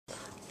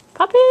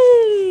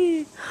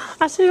Puppy!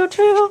 I see your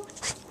tail.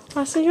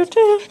 I see your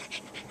tail.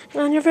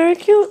 And you're very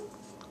cute.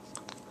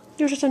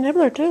 You're just a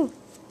nibbler too.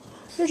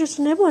 You're just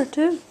a nibbler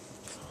too.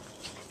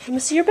 Let me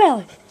see your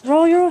belly.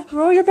 Roll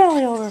your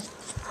belly over.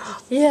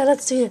 Yeah,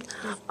 let's see it.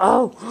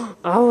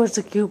 Oh, it's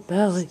a cute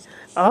belly.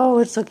 Oh,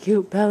 it's a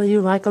cute belly. You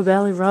like a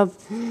belly rub?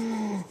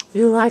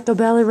 You like a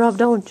belly rub,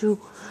 don't you?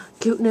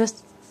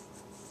 Cuteness.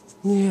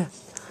 Yeah.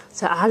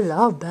 So I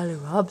love belly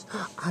rubs.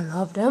 I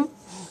love them.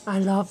 I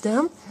love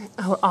them.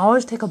 I will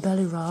always take a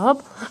belly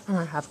rub, and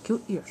I have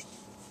cute ears.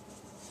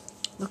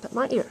 Look at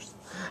my ears,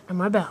 and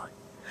my belly,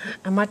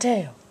 and my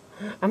tail,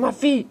 and my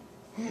feet.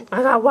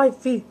 I got white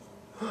feet.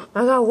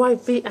 I got white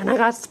feet, and I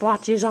got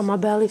splotches on my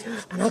belly,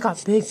 and I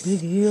got big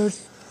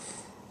ears.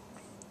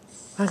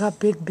 I got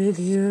big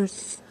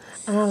ears,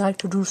 and I like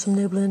to do some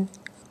nibbling.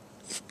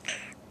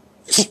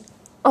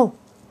 Oh,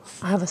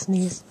 I have a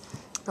sneeze.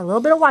 A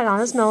little bit of white on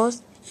his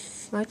nose,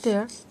 right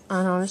there,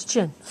 and on his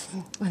chin.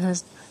 And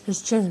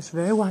his chin is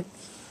very white,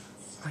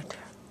 right there.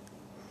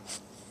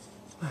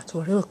 That's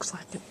what he looks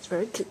like, and it's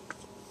very cute.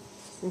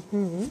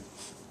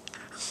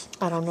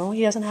 I don't know,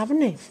 he doesn't have a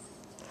name.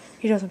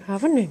 He doesn't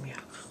have a name yet.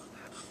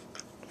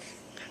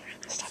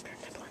 Stop your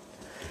nibbling.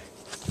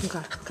 You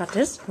got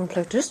this? Want to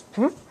play with this?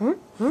 Go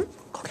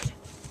get it.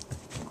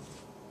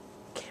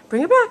 Okay,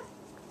 bring it back.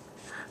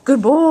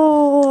 Good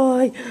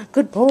boy.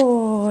 Good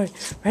boy.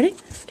 Ready?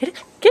 Get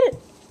it. Get it.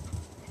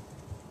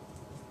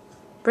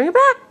 Bring it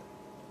back.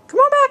 Come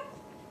on back.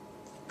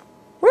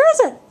 Where is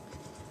it?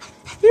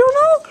 You don't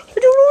know?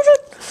 Did you lose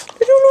it?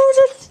 Did you lose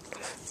it?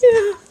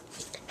 Yeah.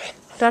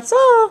 That's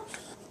all.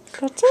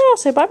 That's all.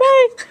 Say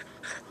bye-bye.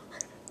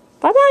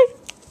 Bye-bye.